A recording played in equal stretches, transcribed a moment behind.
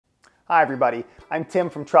Hi everybody, I'm Tim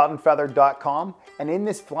from troutandfeather.com, and in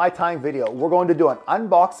this fly tying video, we're going to do an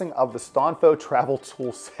unboxing of the Stonfo travel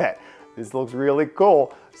tool set. This looks really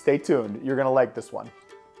cool. Stay tuned, you're gonna like this one.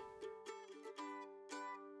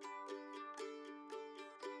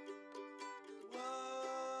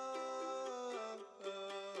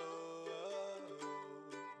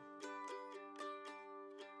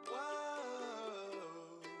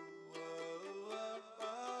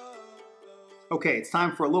 Okay, it's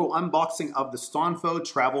time for a little unboxing of the Stonfo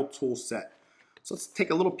travel tool set. So let's take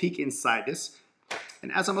a little peek inside this.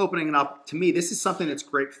 And as I'm opening it up, to me, this is something that's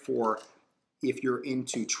great for if you're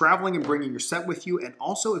into traveling and bringing your set with you, and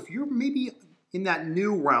also if you're maybe in that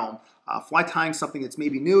new realm, fly tying something that's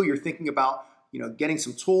maybe new, you're thinking about getting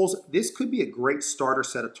some tools. This could be a great starter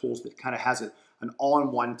set of tools that kind of has an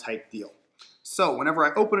all-in-one type deal. So whenever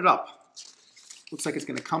I open it up, looks like it's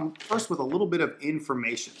going to come first with a little bit of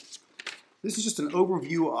information. This is just an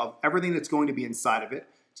overview of everything that's going to be inside of it,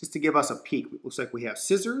 just to give us a peek. It looks like we have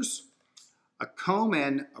scissors, a comb,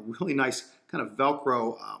 and a really nice kind of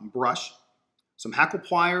Velcro brush, some hackle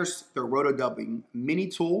pliers, their roto-dubbing mini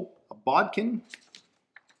tool, a bodkin,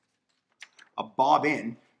 a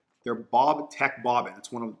bobbin, their Bob Tech bobbin.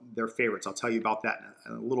 It's one of their favorites. I'll tell you about that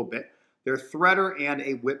in a little bit. Their threader and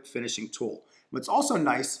a whip finishing tool. What's also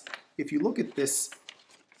nice, if you look at this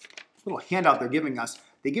little handout they're giving us,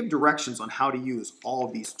 they give directions on how to use all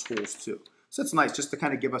of these tools too. So it's nice just to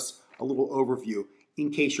kind of give us a little overview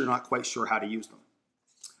in case you're not quite sure how to use them.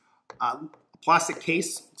 A plastic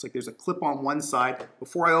case, looks like there's a clip on one side.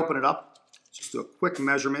 Before I open it up, just do a quick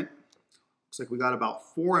measurement. Looks like we got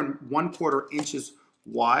about 4 1/4 inches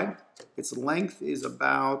wide. Its length is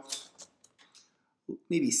about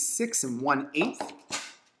maybe 6 1/8,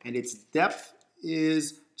 and its depth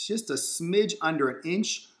is just a smidge under an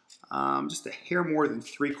inch. Just a hair more than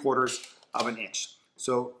 3/4 of an inch.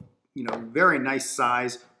 So, very nice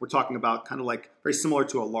size. We're talking about kind of like very similar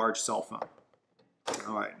to a large cell phone.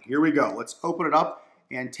 All right, here we go. Let's open it up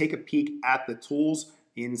and take a peek at the tools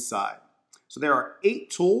inside. So there are 8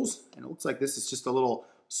 tools, and it looks like this is just a little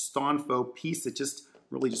Stonfo piece that just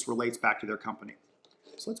really relates back to their company.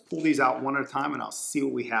 So let's pull these out one at a time and I'll see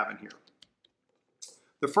what we have in here.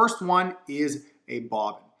 The first one is a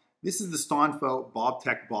bobbin. This is the Stonfo Bob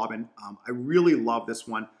Tech bobbin. I really love this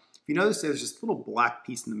one. If you notice, there's this little black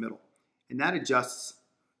piece in the middle, and that adjusts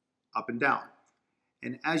up and down.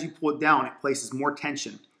 And as you pull it down, it places more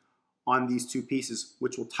tension on these 2 pieces,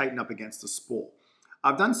 which will tighten up against the spool.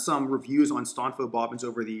 I've done some reviews on Stonfo bobbins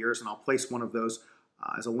over the years, and I'll place one of those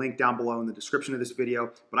as a link down below in the description of this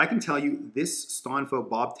video. But I can tell you, this Stonfo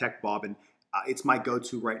Bob Tech bobbin, it's my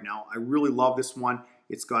go-to right now. I really love this one.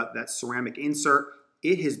 It's got that ceramic insert.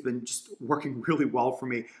 It has been just working really well for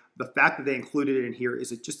me. The fact that they included it in here is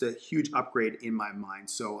just a huge upgrade in my mind.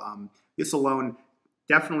 So this alone,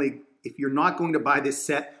 definitely, if you're not going to buy this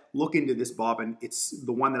set, look into this bobbin. It's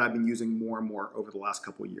the one that I've been using more and more over the last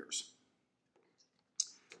couple of years.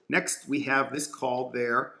 Next, we have this called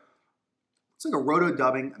it's like a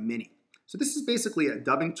roto-dubbing mini. So this is basically a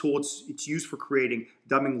dubbing tool. It's used for creating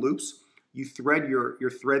dubbing loops. You thread your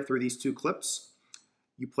thread through these 2 clips.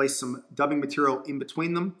 You place some dubbing material in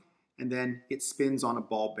between them, and then it spins on a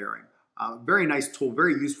ball bearing. Very nice tool,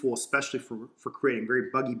 very useful, especially for creating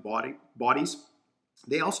very buggy bodies.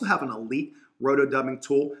 They also have an elite roto-dubbing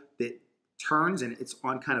tool that turns, and it's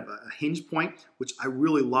on kind of a hinge point, which I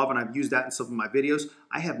really love, and I've used that in some of my videos.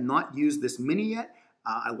 I have not used this mini yet.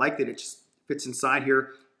 I like that it just fits inside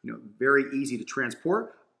here, very easy to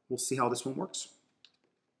transport. We'll see how this one works.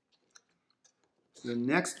 The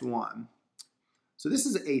next one. So this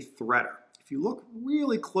is a threader. If you look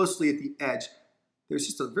really closely at the edge, there's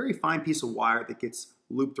just a very fine piece of wire that gets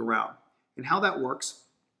looped around. And how that works,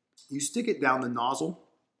 you stick it down the nozzle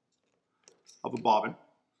of a bobbin.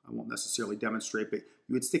 I won't necessarily demonstrate, but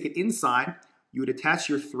you would stick it inside, you would attach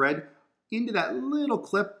your thread into that little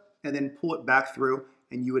clip and then pull it back through,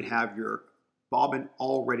 and you would have your bobbin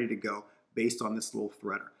all ready to go based on this little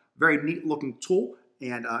threader. Very neat looking tool,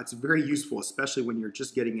 and it's very useful, especially when you're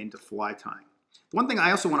just getting into fly tying. One thing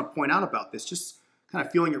I also want to point out about this, just kind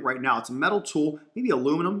of feeling it right now, it's a metal tool, maybe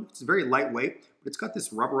aluminum. It's very lightweight, but it's got this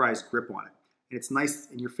rubberized grip on it. And it's nice,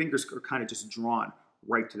 and your fingers are kind of just drawn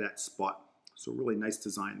right to that spot. So really nice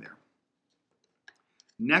design there.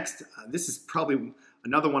 Next, this is probably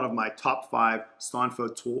another one of my top 5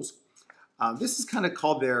 Stonfo tools. This is kind of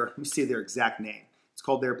called let me see their exact name. It's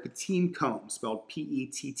called their Pattine comb, spelled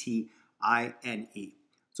P-E-T-T-I-N-E.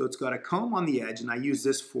 So it's got a comb on the edge, and I use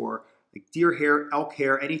this for like deer hair, elk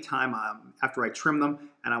hair, anytime after I trim them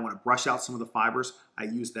and I want to brush out some of the fibers, I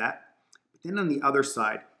use that. But then on the other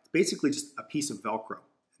side, it's basically just a piece of Velcro.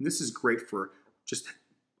 And this is great for just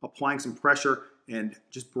applying some pressure and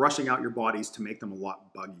just brushing out your bodies to make them a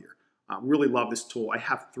lot buggier. Really love this tool. I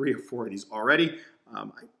have 3 or 4 of these already. I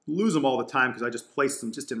lose them all the time because I just place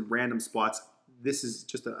them just in random spots. This is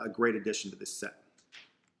just a great addition to this set.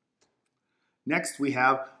 Next, we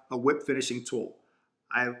have a whip finishing tool.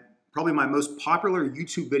 Probably my most popular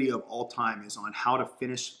YouTube video of all time is on how to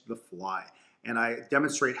finish the fly. And I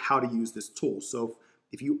demonstrate how to use this tool. So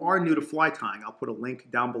if you are new to fly tying, I'll put a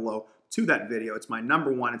link down below to that video. It's my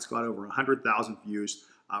 #1. It's got over 100,000 views.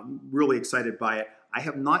 I'm really excited by it. I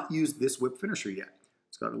have not used this whip finisher yet.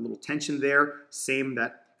 It's got a little tension there, same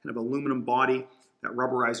that kind of aluminum body, that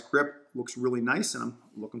rubberized grip looks really nice, and I'm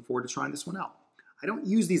looking forward to trying this one out. I don't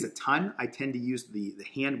use these a ton. I tend to use the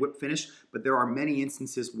hand whip finish, but there are many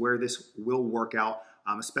instances where this will work out,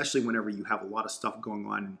 especially whenever you have a lot of stuff going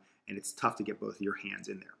on and it's tough to get both of your hands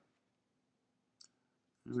in there.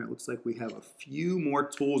 All right, looks like we have a few more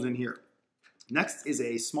tools in here. Next is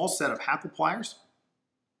a small set of hackle pliers.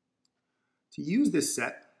 To use this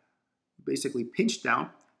set, basically pinch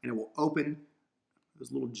down and it will open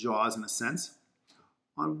those little jaws in a sense.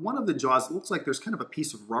 On one of the jaws, it looks like there's kind of a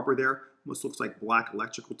piece of rubber there, almost looks like black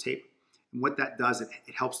electrical tape. And what that does, it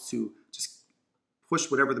helps to just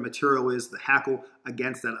push whatever the material is, the hackle,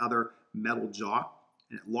 against that other metal jaw.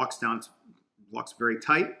 And it locks down, it locks very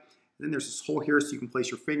tight. And then there's this hole here so you can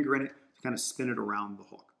place your finger in it to kind of spin it around the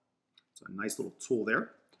hook. So a nice little tool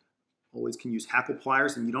there. Always can use hackle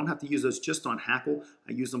pliers, and you don't have to use those just on hackle.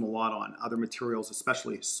 I use them a lot on other materials,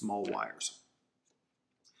 especially small wires.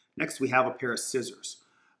 Next, we have a pair of scissors.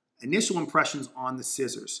 Initial impressions on the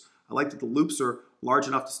scissors. I like that the loops are large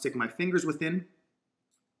enough to stick my fingers within.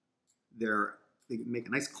 They make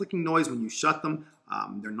a nice clicking noise when you shut them.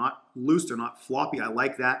 They're not loose, they're not floppy. I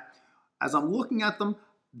like that. As I'm looking at them,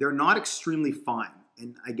 they're not extremely fine.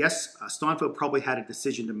 And I guess Stonfo probably had a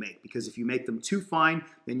decision to make, because if you make them too fine,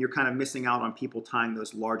 then you're kind of missing out on people tying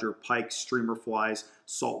those larger pike, streamer flies,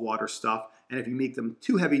 saltwater stuff. And if you make them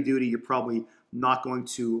too heavy duty, you're probably not going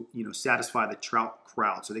to, satisfy the trout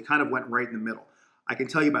crowd. So they kind of went right in the middle. I can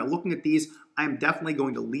tell you by looking at these, I'm definitely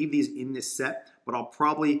going to leave these in this set, but I'll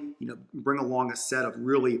probably, bring along a set of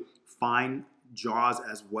really fine jaws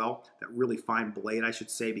as well, that really fine blade, I should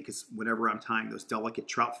say, because whenever I'm tying those delicate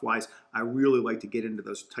trout flies, I really like to get into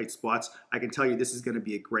those tight spots. I can tell you this is going to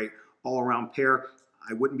be a great all-around pair.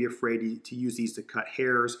 I wouldn't be afraid to use these to cut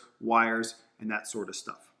hairs, wires, and that sort of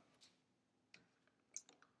stuff.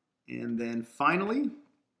 And then finally,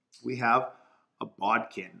 we have a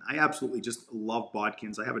bodkin. I absolutely just love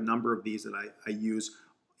bodkins. I have a number of these that I use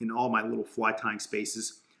in all my little fly tying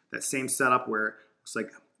spaces. That same setup where it looks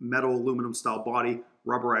like metal aluminum style body,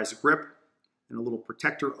 rubberized grip, and a little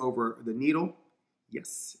protector over the needle.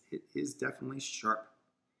 Yes, it is definitely sharp.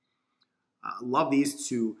 I love these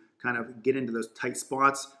to kind of get into those tight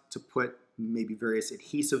spots, to put maybe various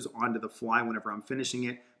adhesives onto the fly whenever I'm finishing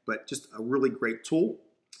it, but just a really great tool.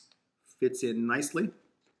 Fits in nicely.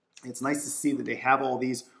 It's nice to see that they have all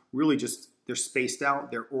these really just, they're spaced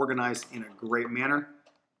out, they're organized in a great manner,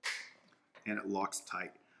 and it locks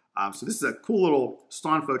tight. So this is a cool little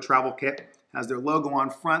Stonfo travel kit. Has their logo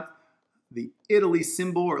on front, the Italy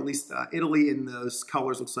symbol, or at least Italy in those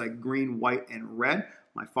colors looks like green, white, and red.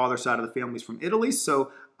 My father's side of the family is from Italy,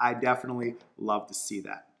 so I definitely love to see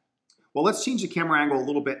that. Well, let's change the camera angle a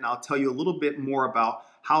little bit, and I'll tell you a little bit more about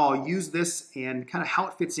how I'll use this and kind of how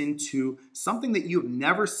it fits into something that you've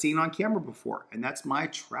never seen on camera before, and that's my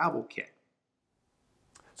travel kit.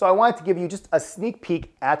 So I wanted to give you just a sneak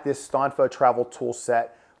peek at this Stonfo travel tool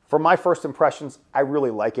set. For my first impressions, I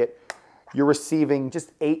really like it. You're receiving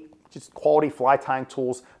just 8 quality fly tying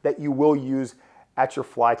tools that you will use at your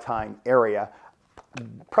fly tying area.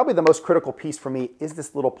 Probably the most critical piece for me is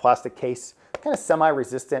this little plastic case, kind of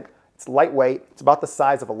semi-resistant. It's lightweight. It's about the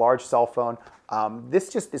size of a large cell phone.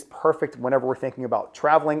 This just is perfect whenever we're thinking about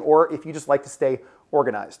traveling, or if you just like to stay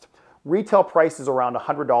organized. Retail price is around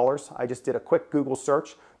 $100. I just did a quick Google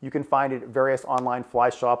search. You can find it at various online fly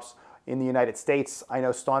shops in the United States. I know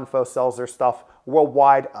Stonfo sells their stuff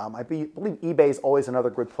worldwide. I believe eBay is always another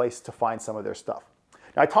good place to find some of their stuff.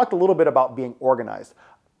 Now, I talked a little bit about being organized.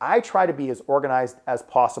 I try to be as organized as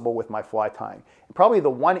possible with my fly tying. And probably the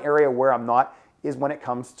one area where I'm not is when it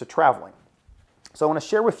comes to traveling. So I want to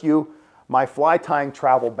share with you my fly tying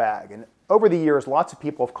travel bag. And over the years, lots of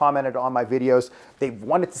people have commented on my videos. They've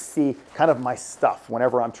wanted to see kind of my stuff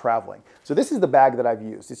whenever I'm traveling. So this is the bag that I've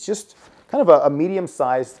used. It's just kind of a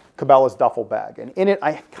medium-sized Cabela's duffel bag. And in it,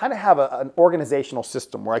 I kind of have an organizational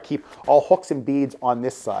system where I keep all hooks and beads on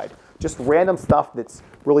this side. Just random stuff that's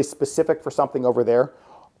really specific for something over there.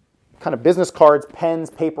 Kind of business cards, pens,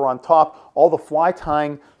 paper on top, all the fly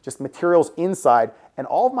tying just materials inside, and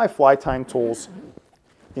all of my fly tying tools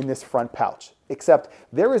in this front pouch, except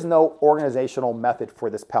there is no organizational method for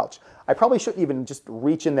this pouch. I probably shouldn't even just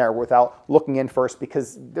reach in there without looking in first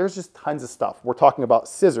because there's just tons of stuff. We're talking about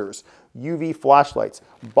scissors, UV flashlights,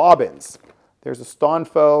 bobbins. There's a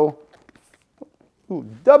Stonfo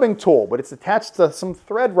dubbing tool, but it's attached to some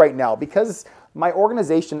thread right now because my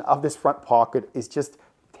organization of this front pocket is just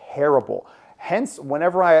terrible. Hence,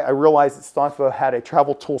 whenever I realized that Stonfo had a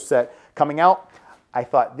travel tool set coming out, I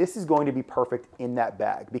thought this is going to be perfect in that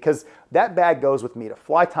bag because that bag goes with me to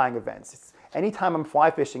fly tying events. Anytime I'm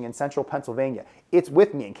fly fishing in central Pennsylvania, it's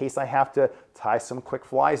with me in case I have to tie some quick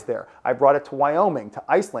flies there. I brought it to Wyoming, to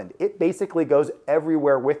Iceland. It basically goes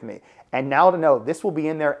everywhere with me. And now to know this will be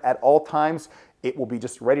in there at all times, it will be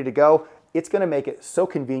just ready to go. It's going to make it so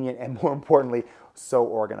convenient and, more importantly, so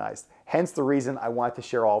organized. Hence the reason I wanted to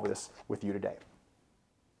share all of this with you today.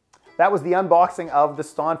 That was the unboxing of the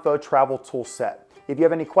Stonfo travel tool set. If you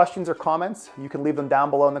have any questions or comments, you can leave them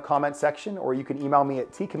down below in the comment section, or you can email me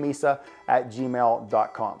at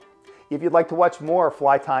tcammisa@gmail.com. If you'd like to watch more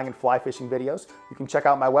fly tying and fly fishing videos, you can check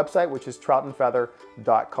out my website, which is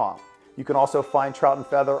troutandfeather.com. You can also find Trout and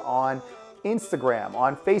Feather on Instagram,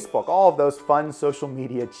 on Facebook, all of those fun social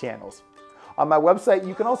media channels. On my website,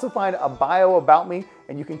 you can also find a bio about me,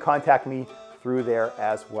 and you can contact me through there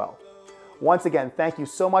as well. Once again, thank you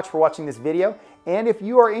so much for watching this video. And if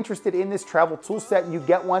you are interested in this travel tool set and you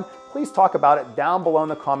get one, please talk about it down below in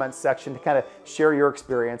the comments section to kind of share your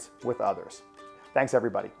experience with others. Thanks,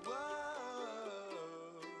 everybody.